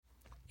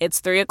It's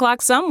 3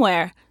 o'clock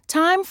somewhere.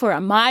 Time for a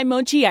My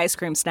Mochi ice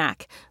cream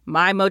snack.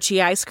 My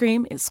Mochi ice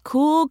cream is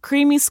cool,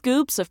 creamy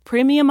scoops of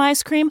premium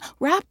ice cream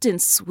wrapped in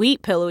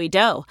sweet, pillowy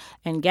dough.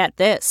 And get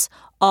this,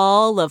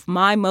 all of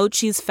My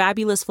Mochi's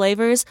fabulous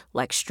flavors,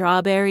 like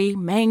strawberry,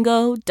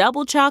 mango,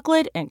 double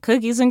chocolate, and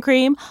cookies and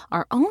cream,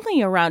 are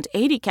only around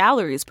 80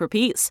 calories per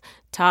piece.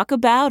 Talk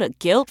about a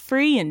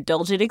guilt-free,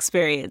 indulgent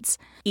experience.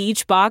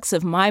 Each box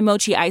of My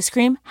Mochi ice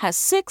cream has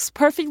 6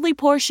 perfectly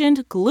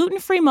portioned,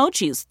 gluten-free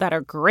mochis that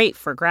are great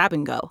for grab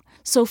and go.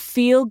 So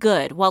feel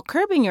good while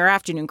curbing your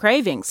afternoon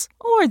cravings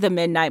or the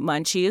midnight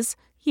munchies.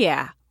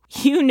 Yeah,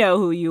 you know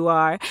who you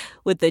are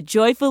with the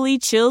joyfully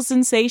chill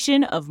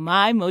sensation of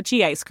My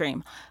Mochi ice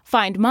cream.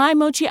 Find My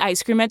Mochi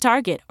ice cream at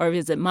Target or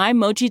visit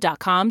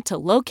MyMochi.com to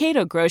locate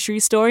a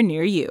grocery store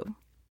near you.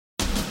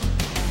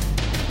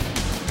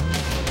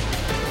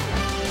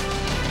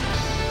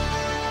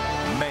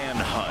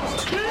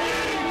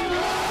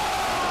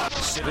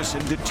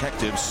 Citizen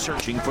detectives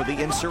searching for the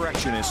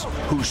insurrectionists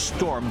who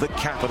stormed the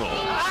Capitol.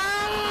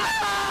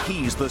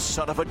 He's the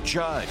son of a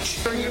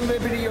judge. Bring your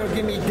liberty or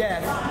give me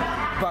death,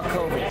 Buck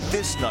Hogan.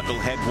 This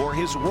knucklehead wore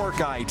his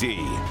work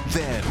ID.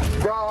 Then,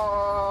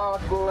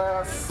 God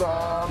bless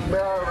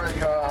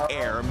America.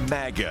 Air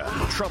MAGA,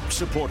 Trump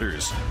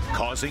supporters,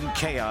 causing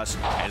chaos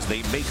as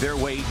they make their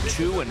way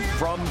to and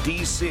from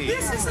D.C.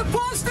 This is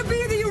supposed to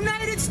be the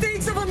United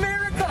States of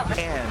America.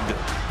 And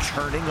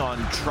turning on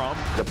Trump.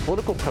 The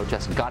political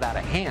protest got out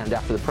of hand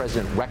after the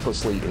president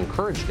recklessly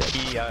encouraged it.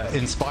 He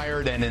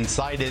inspired and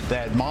incited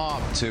that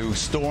mob to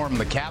storm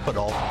the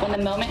Capitol. When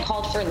the moment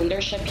called for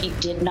leadership, he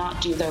did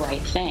not do the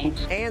right thing.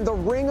 And the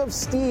Ring of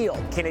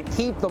Steel. Can it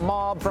keep the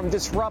mob from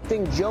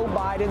disrupting Joe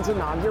Biden's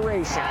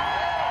inauguration?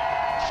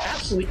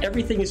 Absolutely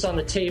everything is on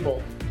the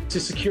table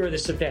to secure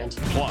this event.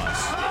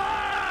 Plus,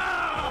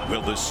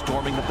 will the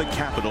storming of the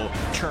Capitol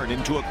turn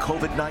into a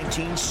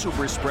COVID-19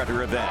 super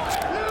spreader event?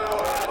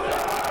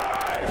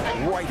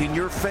 Right in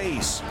your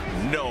face,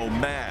 no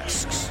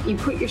masks. You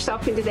put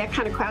yourself into that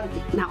kind of crowd,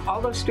 now all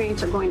those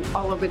strains are going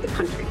all over the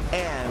country.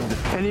 And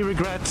any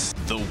regrets?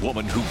 The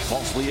woman who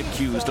falsely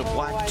accused a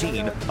black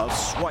teen of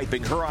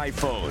swiping her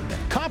iPhone.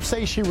 Cops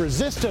say she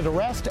resisted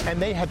arrest and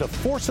they had to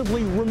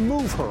forcibly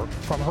remove her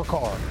from her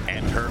car.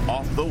 And her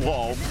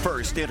off-the-wall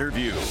first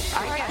interview.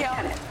 All right,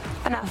 y'all.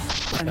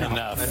 Enough.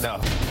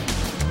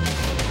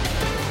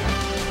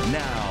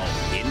 Now,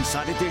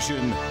 Inside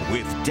Edition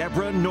with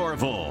Deborah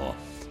Norville.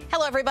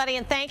 Hello, everybody,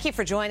 and thank you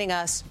for joining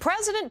us.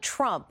 President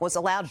Trump was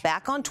allowed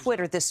back on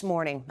Twitter this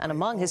morning, and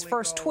among his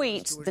first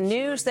tweets, the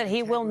news that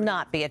he will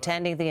not be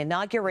attending the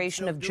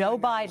inauguration of Joe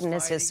Biden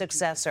as his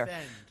successor.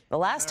 The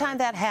last time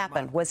that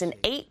happened was in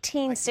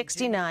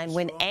 1869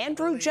 when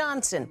Andrew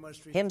Johnson,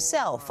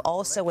 himself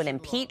also an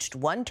impeached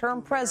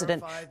one-term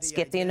president,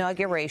 skipped the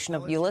inauguration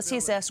of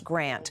Ulysses S.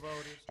 Grant.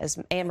 As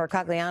Ann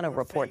Mercogliano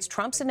reports,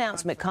 Trump's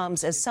announcement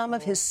comes as some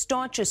of his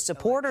staunchest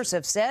supporters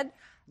have said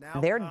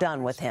they're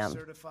done with him.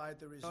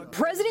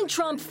 President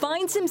Trump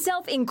finds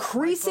himself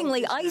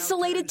increasingly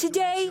isolated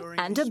today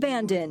and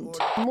abandoned.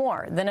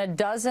 More than a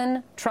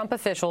dozen Trump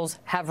officials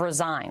have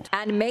resigned.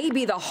 And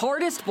maybe the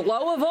hardest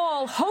blow of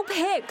all, Hope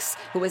Hicks,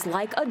 who is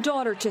like a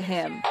daughter to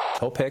him.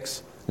 Hope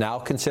Hicks now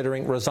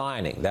considering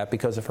resigning, that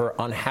because of her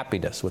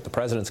unhappiness with the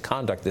president's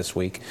conduct this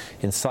week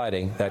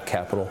inciting that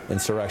Capitol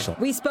insurrection.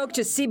 We spoke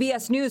to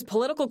CBS News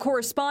political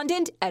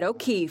correspondent Ed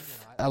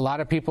O'Keefe. A lot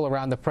of people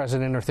around the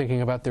president are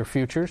thinking about their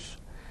futures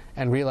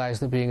and realize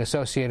that being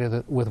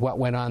associated with what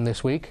went on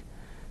this week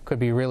could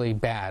be really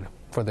bad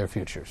for their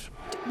futures.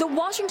 The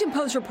Washington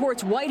Post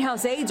reports White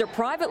House aides are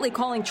privately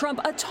calling Trump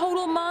a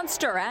total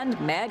monster and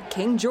Mad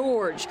King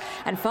George.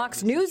 And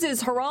Fox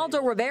News'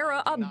 Geraldo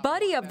Rivera, a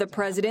buddy of the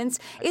president's,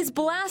 is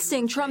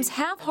blasting Trump's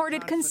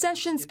half-hearted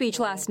concession speech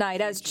last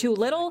night as too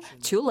little,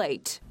 too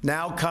late.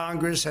 Now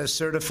Congress has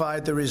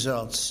certified the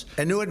results.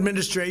 A new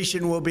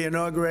administration will be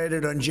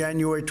inaugurated on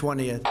January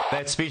 20th.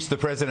 That speech the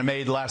president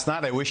made last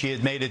night, I wish he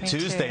had made it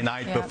Tuesday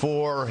night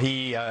before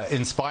he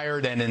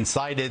inspired and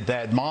incited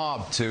that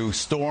mob to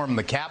storm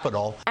the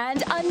Capitol.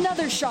 And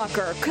another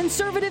shocker,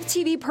 conservative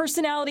TV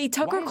personality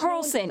Tucker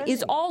Carlson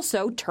is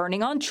also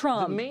turning on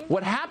Trump.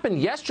 What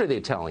happened yesterday,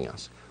 they're telling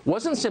us,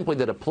 wasn't simply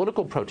that a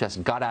political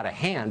protest got out of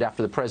hand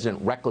after the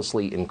president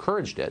recklessly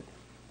encouraged it.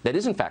 That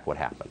is, in fact, what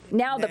happened.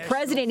 Now the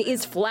president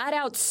is flat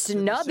out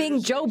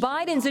snubbing Joe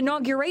Biden's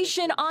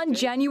inauguration on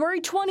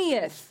January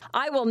 20th.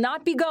 I will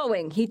not be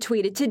going, he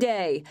tweeted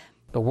today.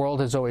 The world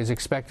has always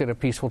expected a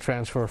peaceful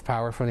transfer of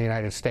power from the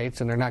United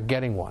States, and they're not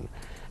getting one.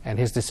 And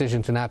his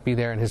decision to not be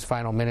there in his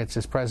final minutes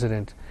as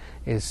president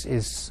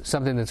is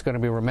something that's going to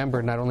be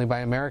remembered not only by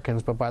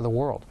Americans, but by the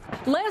world.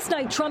 Last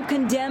night, Trump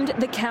condemned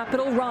the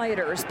Capitol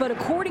rioters, but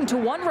according to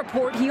one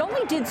report, he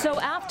only did so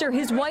after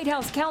his White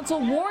House counsel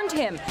warned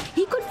him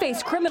he could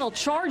face criminal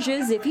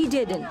charges if he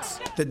didn't.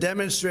 The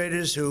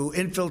demonstrators who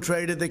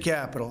infiltrated the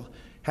Capitol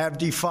have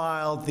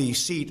defiled the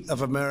seat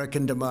of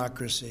American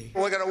democracy.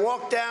 We're going to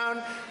walk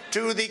down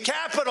to the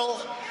Capitol.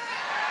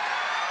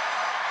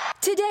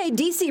 Today,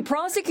 D.C.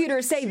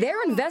 prosecutors say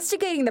they're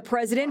investigating the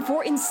president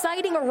for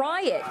inciting a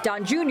riot.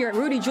 Don Jr. and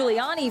Rudy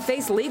Giuliani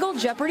face legal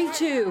jeopardy,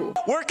 too.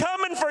 We're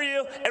coming for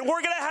you, and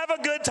we're going to have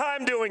a good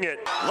time doing it.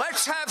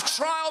 Let's have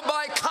trial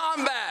by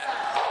combat.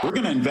 We're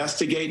going to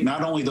investigate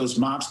not only those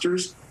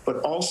mobsters, but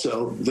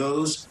also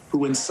those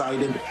who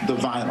incited the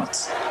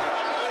violence.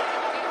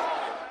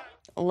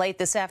 Late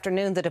this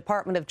afternoon, the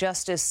Department of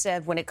Justice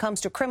said when it comes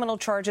to criminal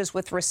charges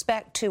with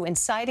respect to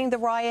inciting the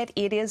riot,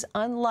 it is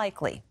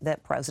unlikely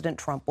that President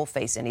Trump will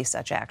face any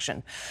such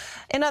action.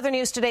 In other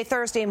news today,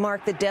 Thursday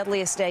marked the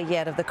deadliest day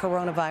yet of the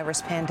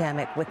coronavirus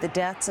pandemic, with the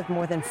deaths of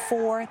more than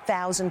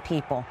 4,000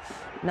 people.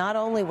 Not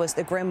only was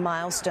the grim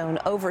milestone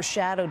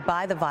overshadowed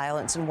by the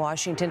violence in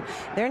Washington,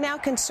 there are now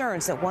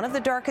concerns that one of the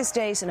darkest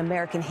days in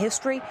American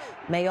history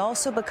may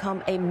also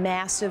become a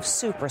massive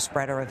super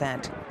spreader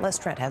event. Les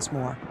Trent has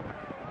more.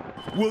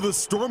 Will the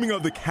storming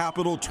of the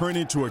Capitol turn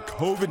into a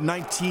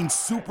COVID-19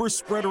 super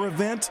spreader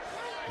event?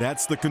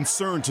 That's the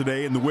concern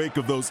today in the wake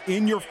of those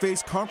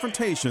in-your-face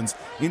confrontations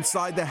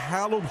inside the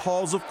hallowed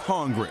halls of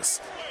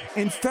Congress.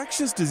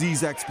 Infectious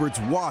disease experts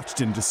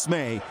watched in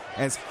dismay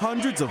as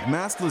hundreds of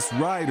maskless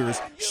rioters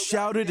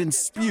shouted and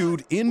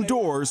spewed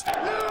indoors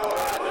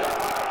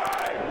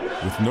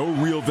with no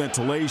real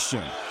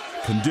ventilation.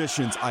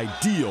 Conditions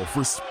ideal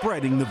for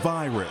spreading the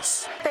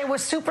virus. They were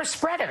super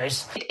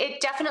spreaders. It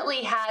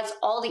definitely has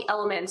all the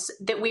elements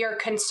that we are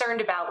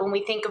concerned about when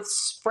we think of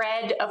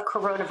spread of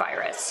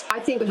coronavirus. I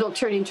think it'll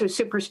turn into a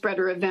super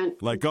spreader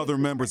event. Like other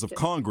members of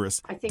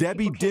Congress,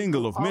 Debbie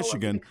Dingell of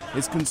Michigan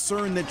is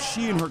concerned that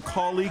she and her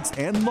colleagues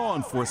and law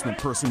enforcement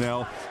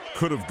personnel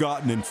could have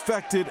gotten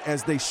infected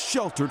as they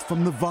sheltered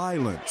from the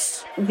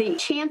violence. The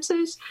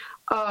chances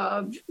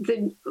of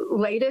the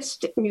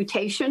latest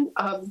mutation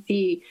of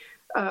the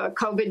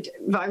COVID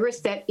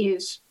virus that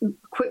is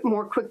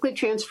more quickly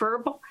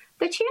transferable,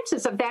 the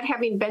chances of that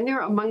having been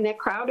there among that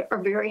crowd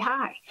are very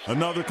high.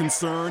 Another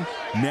concern,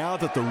 now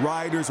that the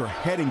rioters are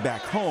heading back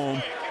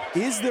home,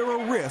 is there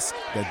a risk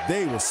that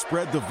they will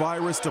spread the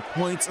virus to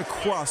points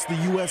across the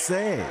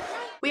USA?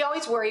 We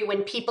always worry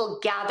when people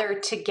gather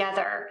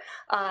together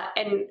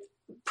and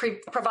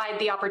provide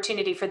the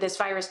opportunity for this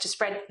virus to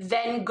spread,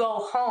 then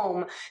go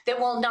home, that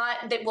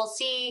we'll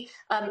see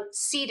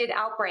seeded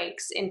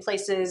outbreaks in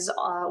places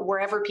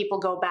wherever people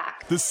go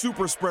back. The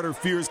super spreader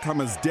fears come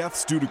as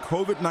deaths due to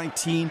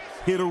COVID-19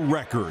 hit a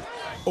record.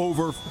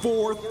 Over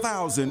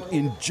 4,000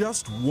 in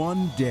just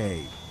one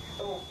day.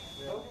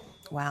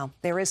 Wow.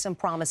 There is some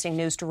promising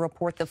news to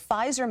report. The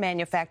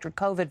Pfizer-manufactured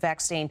COVID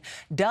vaccine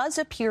does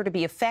appear to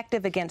be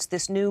effective against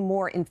this new,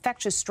 more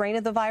infectious strain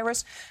of the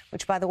virus,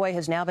 which, by the way,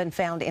 has now been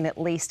found in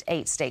at least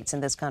 8 states in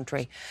this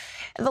country.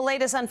 The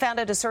latest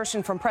unfounded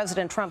assertion from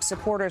President Trump's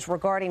supporters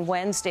regarding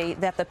Wednesday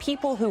that the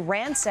people who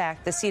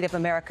ransacked the seat of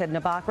American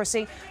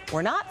democracy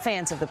were not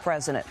fans of the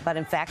president, but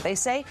in fact, they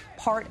say,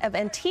 part of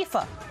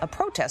Antifa, a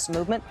protest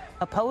movement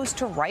opposed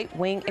to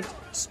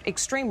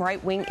extreme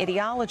right-wing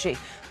ideology.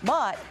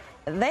 But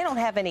they don't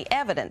have any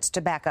evidence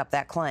to back up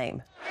that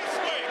claim.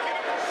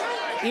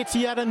 It's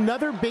yet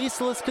another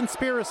baseless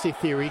conspiracy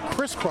theory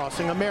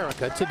crisscrossing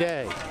America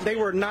today. They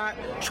were not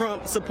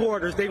Trump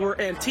supporters. They were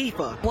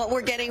Antifa. What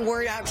we're getting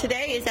word out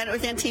today is that it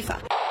was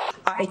Antifa.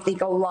 I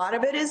think a lot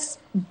of it is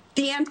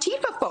the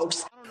Antifa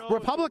folks.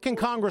 Republican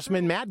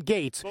Congressman Matt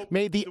Gaetz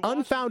made the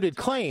unfounded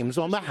claims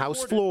on the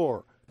House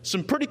floor.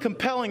 Some pretty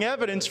compelling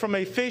evidence from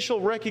a facial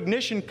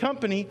recognition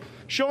company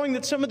showing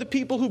that some of the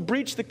people who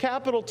breached the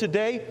Capitol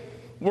today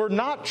were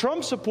not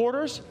Trump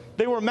supporters.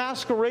 They were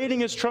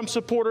masquerading as Trump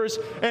supporters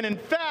and, in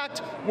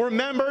fact, were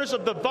members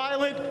of the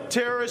violent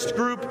terrorist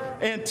group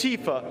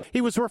Antifa.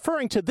 He was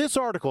referring to this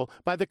article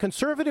by the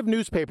conservative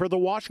newspaper The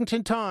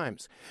Washington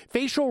Times.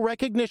 Facial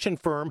recognition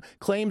firm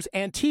claims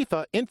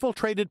Antifa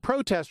infiltrated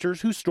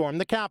protesters who stormed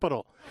the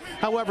Capitol.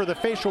 However, the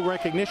facial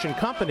recognition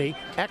company,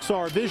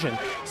 XR Vision,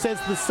 says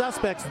the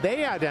suspects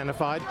they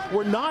identified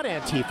were not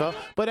Antifa,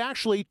 but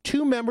actually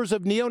 2 members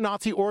of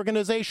neo-Nazi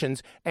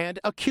organizations and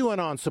a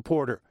QAnon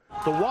supporter.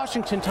 The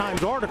Washington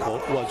Times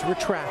article was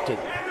retracted.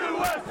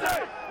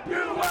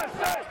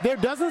 There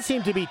doesn't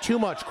seem to be too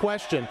much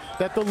question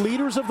that the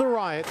leaders of the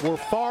riot were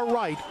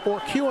far-right or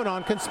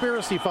QAnon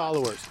conspiracy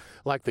followers,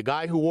 like the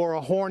guy who wore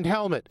a horned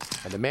helmet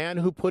and the man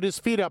who put his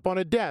feet up on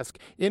a desk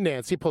in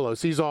Nancy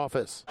Pelosi's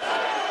office.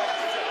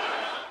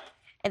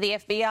 And the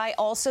FBI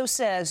also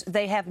says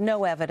they have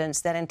no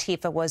evidence that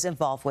Antifa was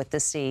involved with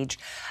the siege.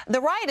 The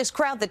riotous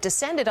crowd that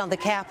descended on the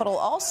Capitol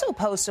also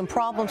posed some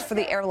problems for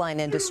the airline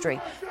industry.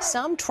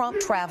 Some Trump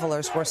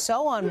travelers were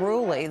so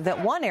unruly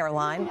that one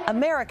airline,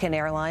 American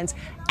Airlines,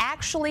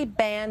 actually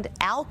banned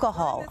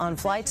alcohol on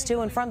flights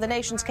to and from the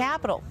nation's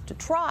capital to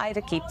try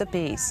to keep the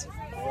peace.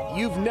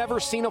 You've never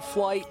seen a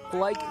flight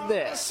like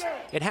this.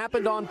 It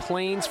happened on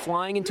planes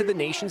flying into the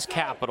nation's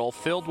capital,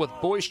 filled with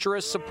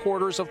boisterous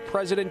supporters of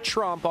President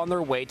Trump on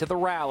their way to the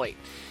rally.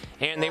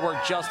 And they were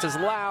just as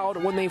loud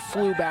when they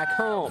flew back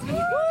home.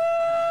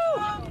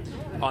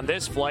 On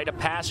this flight, a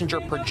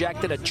passenger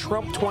projected a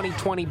Trump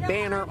 2020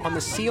 banner on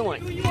the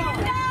ceiling.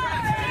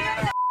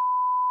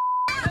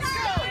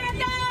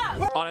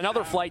 On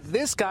another flight,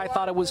 this guy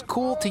thought it was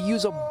cool to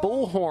use a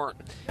bullhorn.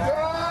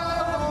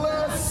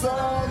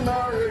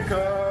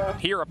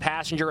 Here, a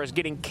passenger is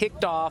getting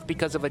kicked off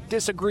because of a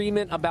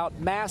disagreement about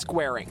mask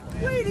wearing.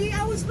 Lady,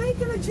 I was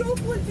making a joke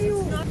with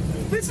you.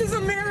 This is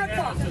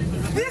America.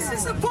 This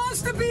is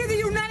supposed to be the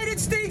United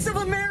States of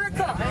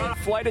America.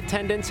 Flight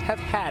attendants have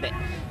had it.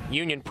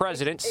 Union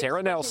President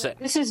Sarah Nelson.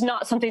 This is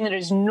not something that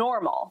is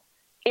normal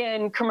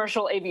in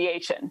commercial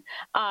aviation.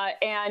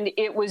 And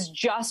it was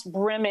just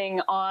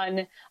brimming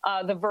on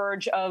the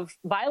verge of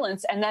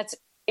violence. And that's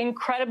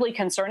incredibly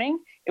concerning.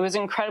 It was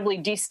incredibly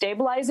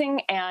destabilizing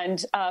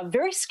and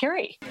very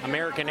scary.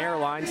 American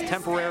Airlines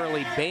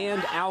temporarily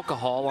banned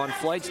alcohol on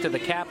flights to the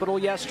Capitol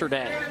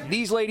yesterday.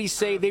 These ladies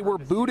say they were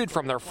booted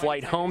from their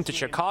flight home to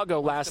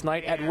Chicago last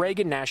night at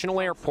Reagan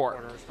National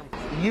Airport.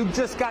 You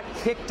just got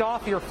kicked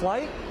off your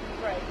flight?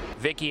 Right.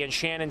 Vicky and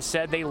Shannon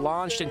said they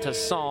launched into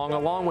song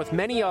along with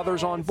many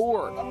others on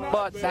board.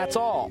 But that's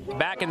all.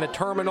 Back in the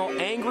terminal,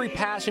 angry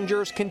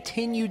passengers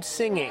continued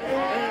singing.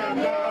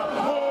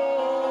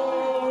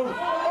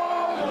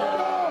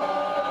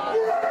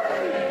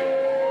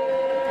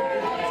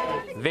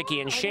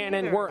 Vicky and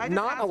Shannon were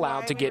not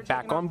allowed to get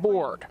back on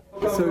board.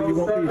 So you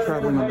won't be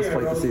traveling on this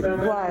flight this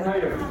evening?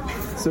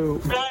 Why?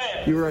 So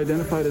you were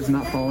identified as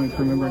not following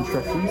crew member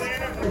instructions?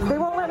 They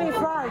won't let me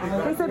fly.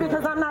 They said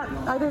because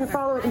I didn't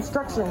follow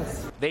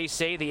instructions. They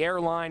say the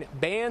airline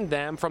banned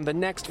them from the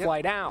next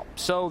flight out,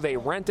 so they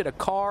rented a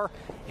car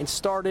and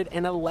started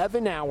an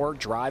 11-hour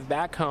drive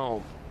back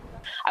home.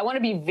 I want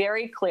to be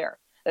very clear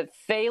that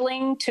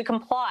failing to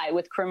comply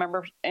with crew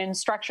member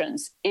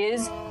instructions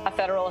is a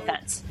federal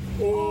offense.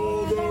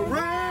 Oh, the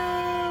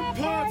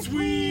ramparts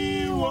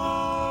we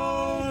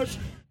watch.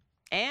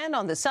 And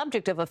on the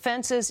subject of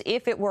offenses,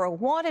 if it were a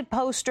wanted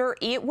poster,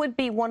 it would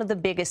be one of the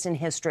biggest in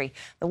history.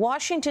 The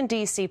Washington,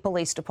 D.C.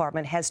 Police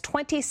Department has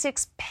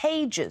 26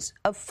 pages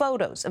of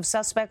photos of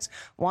suspects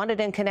wanted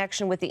in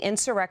connection with the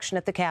insurrection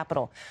at the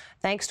Capitol.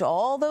 Thanks to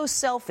all those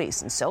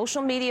selfies and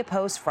social media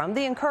posts from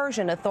the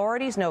incursion,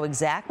 authorities know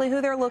exactly who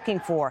they're looking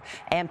for,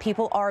 and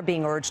people are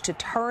being urged to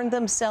turn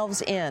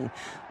themselves in.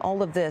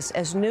 All of this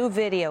as new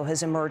video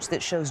has emerged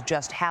that shows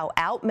just how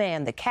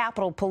outmanned the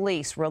Capitol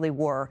Police really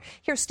were.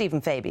 Here's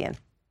Stephen Fabian.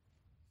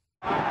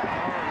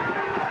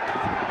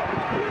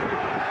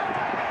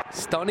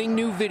 Stunning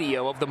new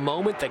video of the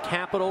moment the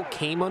Capitol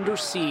came under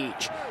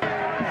siege.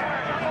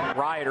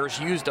 Rioters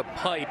used a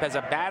pipe as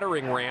a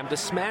battering ram to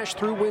smash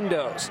through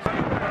windows.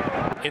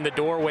 In the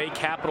doorway,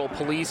 Capitol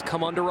Police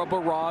come under a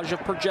barrage of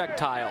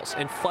projectiles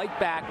and fight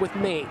back with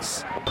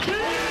mace.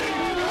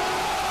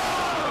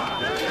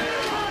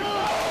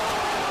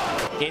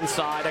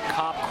 Inside, a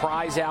cop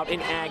cries out in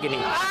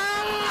agony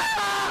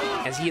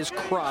as he is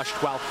crushed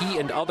while he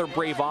and other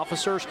brave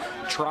officers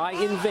try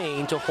in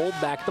vain to hold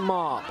back the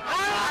mob.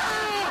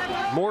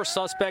 More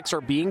suspects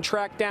are being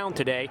tracked down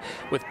today,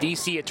 with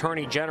D.C.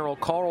 Attorney General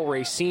Karl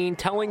Racine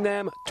telling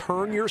them,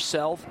 turn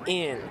yourself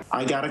in.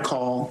 I got a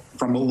call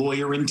from a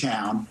lawyer in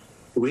town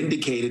who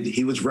indicated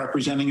he was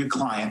representing a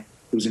client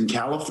who's in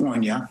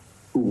California,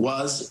 who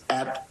was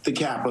at the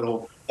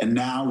Capitol and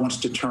now wants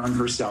to turn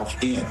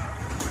herself in.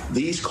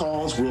 These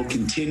calls will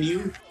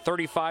continue.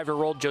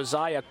 35-year-old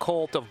Josiah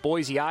Colt of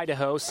Boise,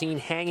 Idaho, seen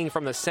hanging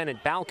from the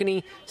Senate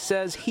balcony,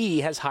 says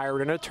he has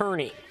hired an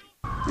attorney.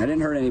 I didn't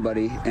hurt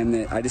anybody, and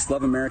I just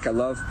love America.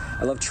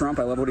 I love Trump.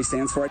 I love what he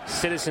stands for.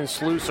 Citizen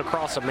sleuths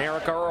across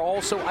America are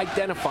also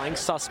identifying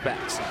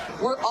suspects.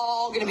 We're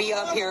all going to be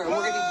up here, and we're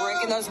going to be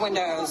breaking those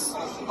windows.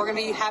 We're going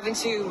to be having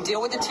to deal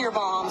with the tear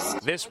bombs.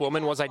 This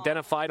woman was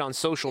identified on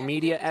social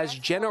media as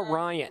Jenna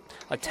Ryan,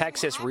 a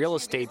Texas real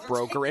estate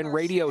broker and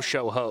radio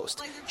show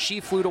host. She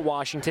flew to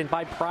Washington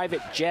by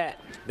private jet.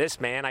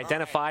 This man,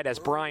 identified as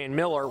Brian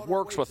Miller,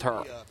 works with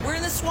her. We're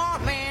in the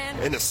swamp, man.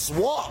 In the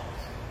swamp?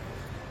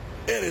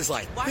 It is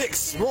like big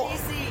swamp.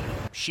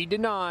 She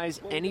denies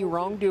any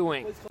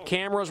wrongdoing.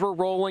 Cameras were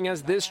rolling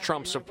as this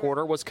Trump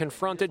supporter was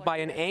confronted by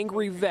an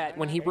angry vet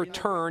when he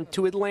returned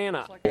to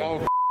Atlanta.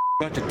 Y'all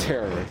bunch of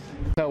terrorists.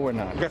 No, we're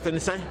not. You got something to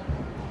say?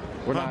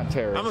 We're not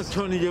terrorists.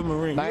 I'm a 20-year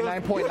Marine.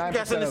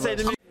 99.9%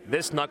 of us.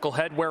 This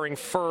knucklehead wearing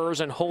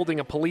furs and holding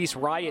a police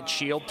riot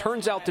shield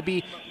turns out to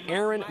be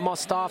Aaron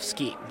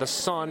Mostovsky, the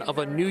son of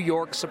a New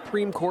York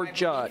Supreme Court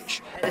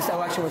judge. This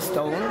election was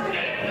stolen.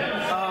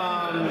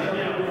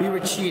 We were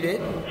cheated.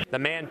 The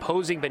man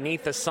posing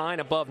beneath the sign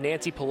above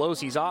Nancy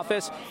Pelosi's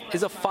office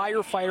is a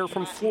firefighter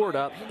from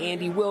Florida,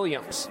 Andy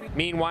Williams.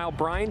 Meanwhile,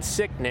 Brian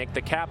Sicknick,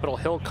 the Capitol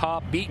Hill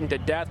cop beaten to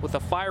death with a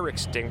fire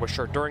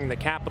extinguisher during the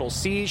Capitol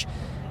siege,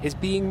 is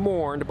being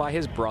mourned by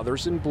his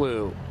brothers in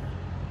blue.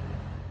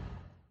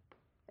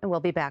 And we'll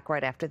be back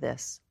right after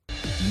this.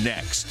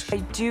 Next. I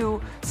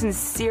do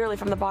sincerely,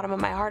 from the bottom of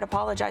my heart,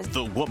 apologize.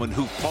 The woman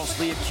who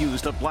falsely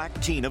accused a black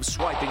teen of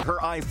swiping her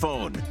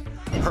iPhone.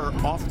 Her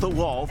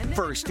off-the-wall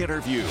first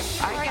interview.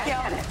 All right,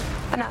 Gail.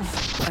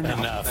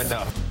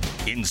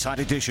 Enough. Inside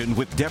Edition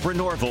with Deborah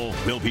Norville.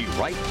 We'll be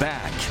right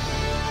back.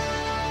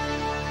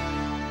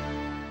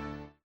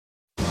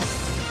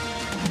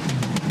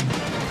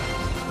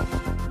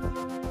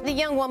 The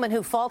young woman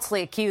who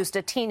falsely accused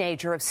a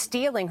teenager of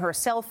stealing her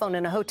cell phone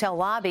in a hotel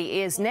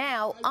lobby is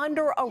now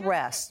under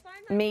arrest.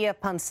 Mia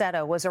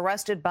Ponsetto was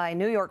arrested by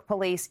New York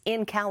police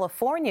in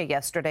California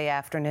yesterday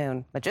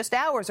afternoon. But just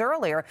hours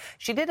earlier,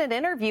 she did an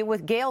interview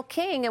with Gayle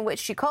King in which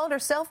she called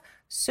herself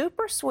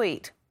super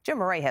sweet. Jim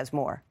Murray has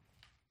more.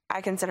 I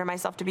consider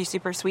myself to be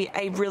super sweet.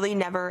 I really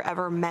never,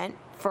 ever meant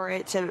for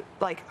it to,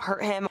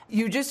 hurt him.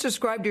 You just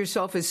described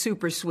yourself as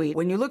super sweet.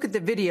 When you look at the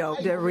video,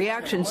 the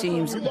reaction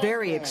seems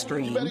very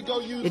extreme.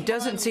 It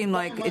doesn't seem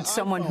like it's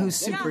someone who's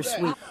super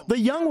sweet. The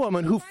young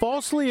woman who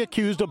falsely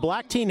accused a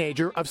black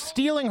teenager of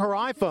stealing her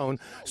iPhone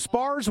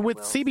spars with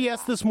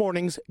CBS This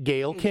Morning's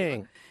Gayle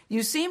King.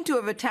 You seem to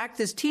have attacked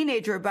this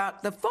teenager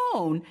about the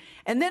phone,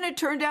 and then it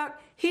turned out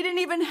he didn't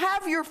even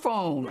have your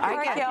phone.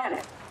 I get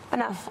it.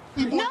 Enough.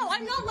 No,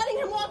 I'm not letting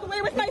him walk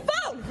away with my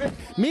phone.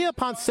 Mia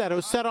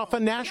Ponsetto set off a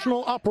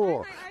national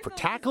uproar for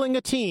tackling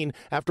a teen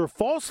after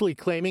falsely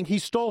claiming he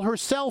stole her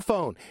cell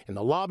phone in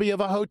the lobby of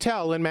a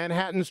hotel in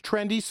Manhattan's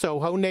trendy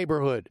Soho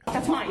neighborhood.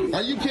 That's mine.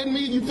 Are you kidding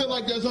me? You feel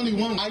like there's only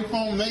one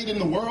iPhone made in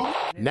the world?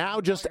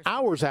 Now, just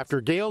hours after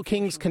Gayle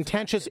King's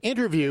contentious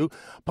interview,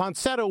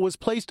 Ponsetto was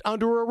placed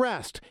under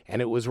arrest,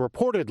 and it was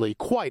reportedly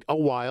quite a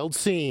wild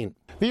scene.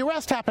 The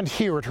arrest happened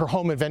here at her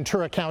home in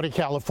Ventura County,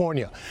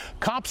 California.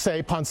 Cops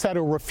say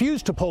Ponsetto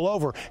refused to pull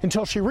over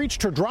until she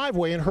reached her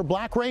driveway in her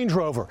black Range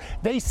Rover.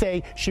 They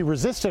say she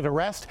resisted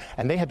arrest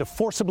and they had to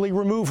forcibly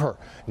remove her.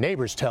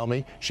 Neighbors tell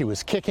me she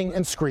was kicking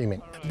and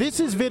screaming. This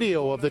is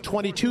video of the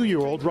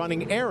 22-year-old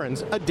running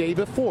errands a day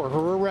before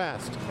her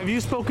arrest. Have you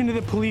spoken to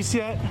the police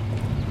yet?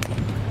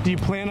 Do you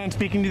plan on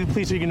speaking to the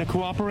police? Are you going to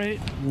cooperate?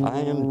 I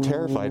am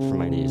terrified for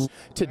my niece.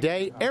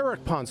 Today,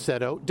 Eric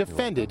Ponsetto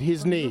defended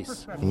his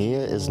niece. Mia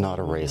is not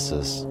a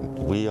racist.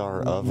 We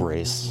are of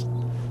race.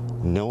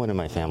 No one in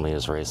my family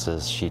is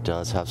racist. She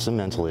does have some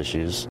mental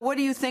issues. What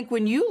do you think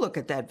when you look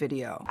at that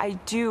video? I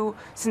do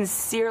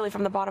sincerely,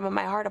 from the bottom of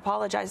my heart,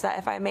 apologize that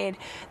if I made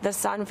the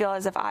son feel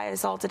as if I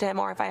assaulted him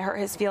or if I hurt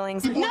his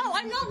feelings. No,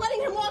 I'm not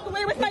letting him walk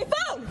away with my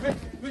phone.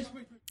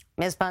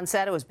 Ms.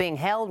 Ponsetto is being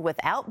held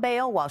without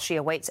bail while she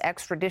awaits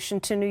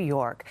extradition to New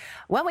York.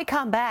 When we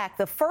come back,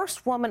 the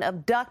first woman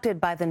abducted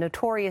by the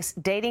notorious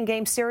dating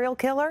game serial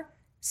killer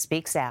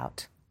speaks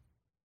out.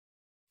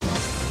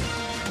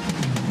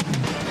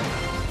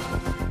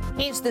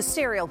 He's the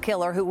serial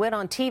killer who went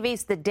on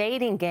TV's The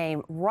Dating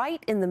Game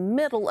right in the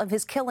middle of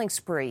his killing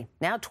spree.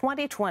 Now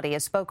 2020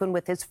 has spoken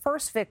with his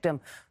first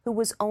victim, who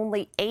was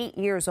only 8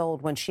 years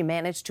old when she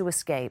managed to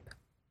escape.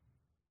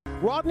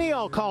 Rodney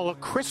Alcala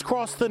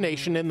crisscrossed the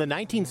nation in the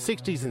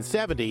 1960s and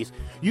 70s,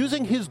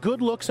 using his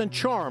good looks and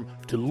charm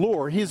to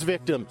lure his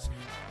victims.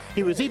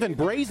 He was even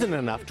brazen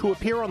enough to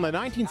appear on the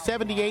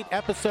 1978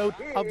 episode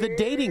of The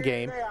Dating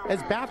Game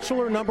as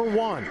Bachelor Number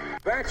 1.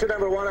 Bachelor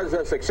Number 1 is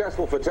a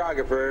successful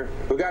photographer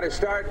who got his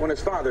start when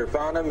his father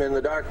found him in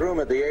the dark room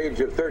at the age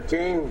of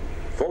 13,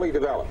 fully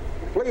developed.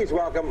 Please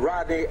welcome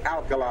Rodney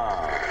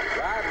Alcala.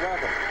 Rod,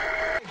 welcome.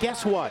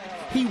 Guess what?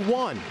 He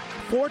won.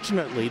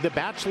 Fortunately, the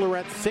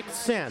Bachelorette's sixth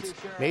sense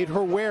made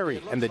her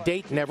wary, and the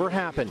date never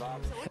happened.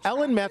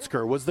 Ellen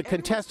Metzger was the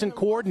contestant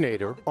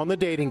coordinator on The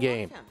Dating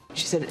Game.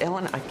 She said,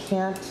 Ellen, I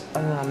can't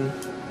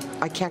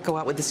go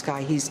out with this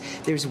guy.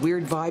 There's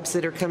weird vibes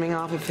that are coming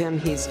off of him.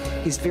 He's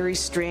very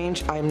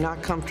strange. I'm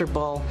not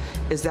comfortable.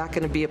 Is that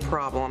going to be a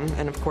problem?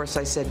 And of course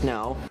I said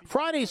no.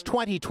 Friday's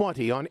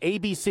 2020 on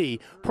ABC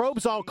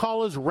probes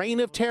Alcala's reign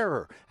of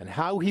terror and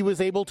how he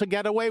was able to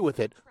get away with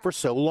it for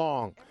so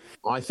long.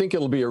 I think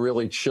it'll be a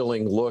really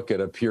chilling look at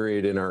a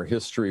period in our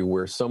history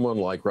where someone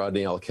like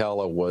Rodney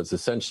Alcala was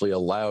essentially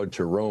allowed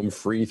to roam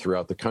free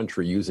throughout the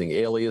country using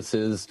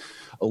aliases,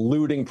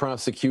 eluding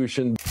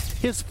prosecution.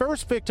 His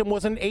first victim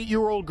was an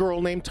 8-year-old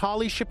girl named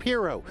Tali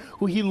Shapiro,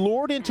 who he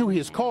lured into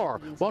his car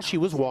while she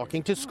was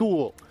walking to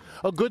school.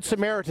 A Good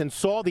Samaritan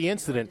saw the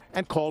incident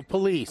and called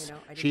police.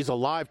 She's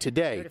alive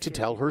today to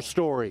tell her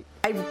story.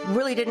 I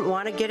really didn't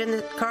want to get in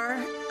the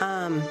car,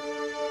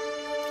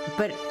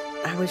 but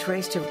I was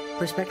raised to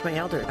respect my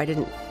elder. I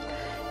didn't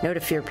know to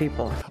fear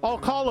people.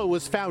 Alcala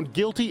was found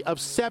guilty of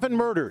 7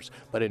 murders,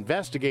 but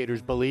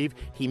investigators believe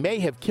he may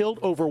have killed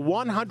over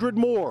 100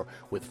 more,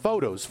 with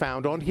photos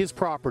found on his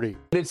property.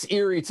 It's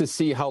eerie to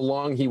see how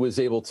long he was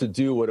able to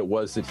do what it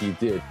was that he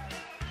did.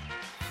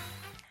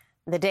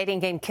 The Dating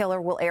Game Killer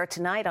will air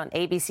tonight on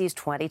ABC's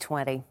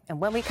 2020.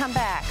 And when we come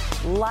back,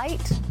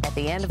 light at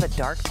the end of a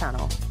dark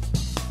tunnel.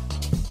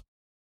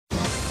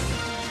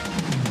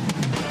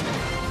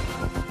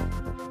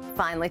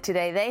 Finally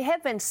today, they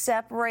have been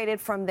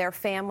separated from their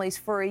families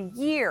for a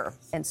year,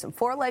 and some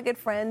four-legged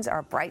friends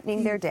are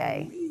brightening their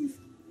day.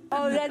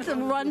 Oh, that's a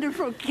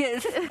wonderful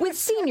kiss. With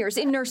seniors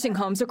in nursing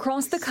homes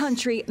across the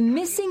country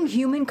missing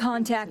human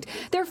contact,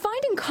 they're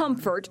finding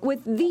comfort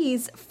with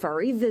these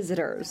furry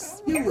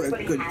visitors. You were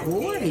a good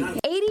boy.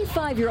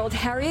 85-year-old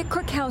Harriet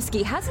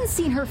Krakowski hasn't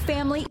seen her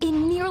family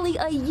in nearly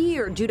a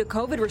year due to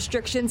COVID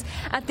restrictions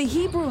at the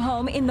Hebrew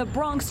home in the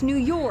Bronx, New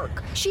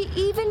York. She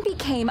even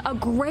became a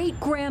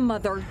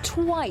great-grandmother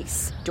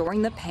twice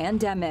during the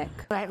pandemic.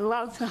 I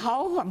love to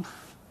hold them.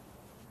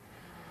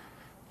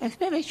 It's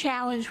been a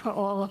challenge for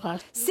all of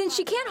us. Since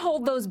she can't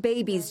hold those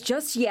babies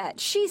just yet,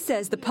 she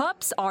says the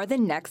pups are the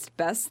next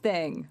best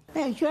thing.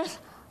 They're just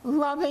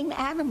loving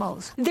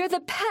animals. They're the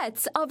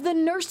pets of the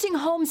nursing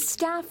home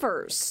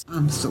staffers.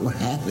 I'm so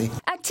happy.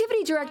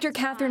 Activity Director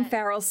Catherine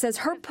Farrell says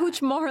her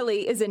pooch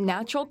Marley is a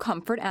natural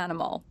comfort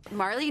animal.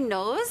 Marley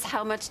knows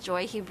how much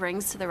joy he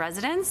brings to the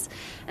residents,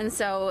 and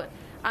so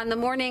on the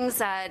mornings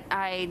that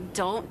I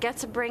don't get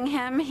to bring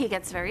him, he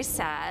gets very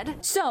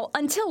sad. So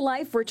until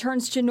life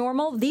returns to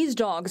normal, these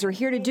dogs are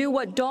here to do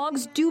what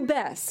dogs do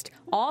best,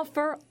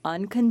 offer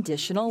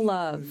unconditional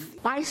love.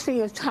 I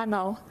see a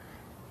tunnel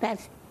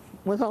that's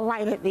with a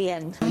light at the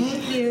end.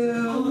 Thank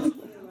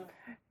you.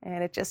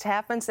 And it just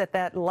happens that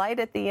that light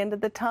at the end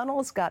of the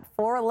tunnel's got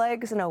 4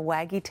 legs and a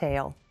waggy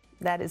tail.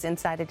 That is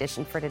Inside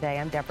Edition for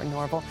today. I'm Deborah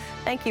Norville.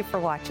 Thank you for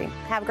watching.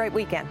 Have a great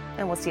weekend,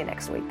 and we'll see you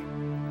next week.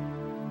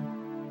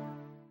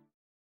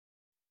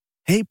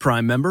 Hey,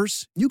 Prime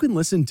members, you can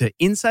listen to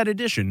Inside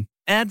Edition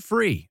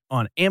ad-free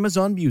on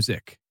Amazon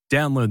Music.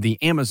 Download the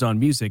Amazon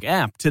Music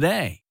app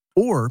today.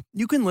 Or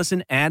you can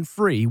listen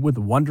ad-free with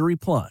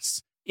Wondery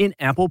Plus in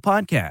Apple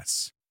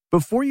Podcasts.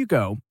 Before you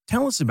go,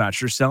 tell us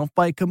about yourself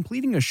by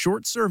completing a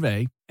short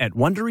survey at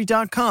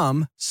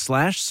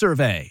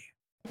Wondery.com/survey.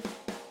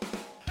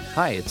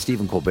 Hi, it's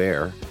Stephen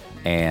Colbert,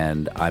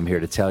 and I'm here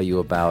to tell you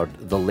about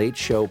The Late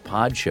Show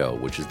Pod Show,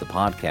 which is the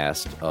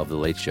podcast of The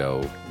Late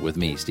Show with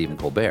me, Stephen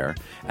Colbert,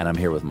 and I'm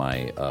here with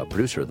my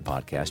producer of the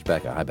podcast,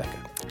 Becca. Hi,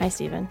 Becca. Hi,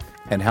 Stephen.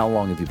 And how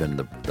long have you been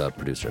the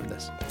producer of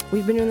this?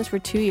 We've been doing this for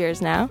 2 years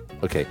now.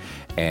 Okay,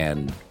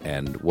 and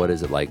what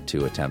is it like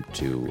to attempt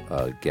to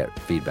get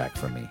feedback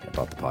from me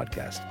about the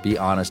podcast? Be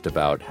honest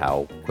about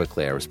how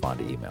quickly I respond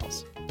to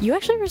emails. You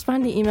actually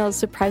respond to emails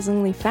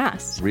surprisingly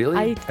fast. Really?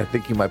 I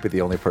think you might be the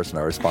only person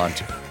I respond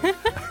to.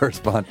 I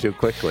respond to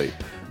quickly.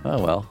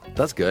 Oh, well,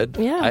 that's good.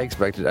 Yeah. I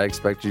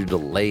expected you to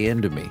lay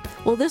into me.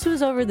 Well, this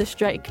was over the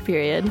strike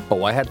period.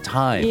 Oh, I had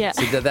time. Yeah.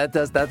 See, that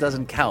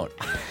doesn't count.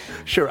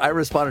 Sure, I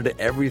responded to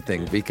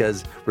everything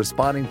because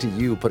responding to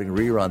you putting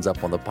reruns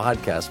up on the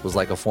podcast was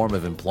like a form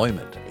of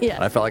employment. Yeah.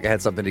 And I felt like I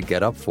had something to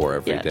get up for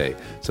every day.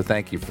 So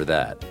thank you for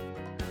that.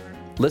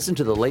 Listen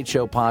to The Late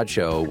Show Pod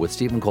Show with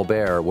Stephen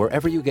Colbert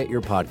wherever you get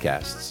your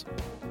podcasts.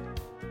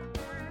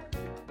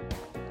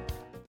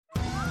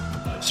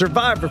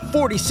 Survivor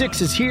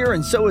 46 is here,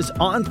 and so is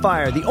On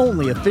Fire, the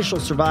only official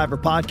Survivor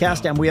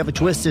podcast, and we have a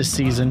twist this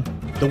season.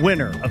 The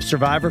winner of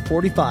Survivor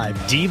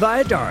 45, Dee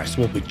Valladares,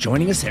 will be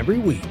joining us every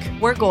week.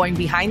 We're going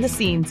behind the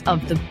scenes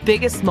of the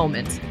biggest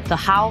moments, the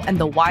how and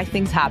the why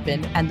things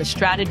happen, and the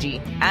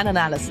strategy and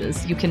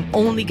analysis you can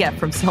only get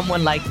from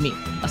someone like me,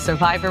 a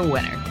Survivor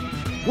winner.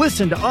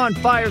 Listen to On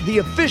Fire, the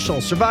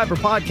official Survivor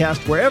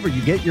podcast, wherever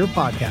you get your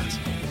podcasts.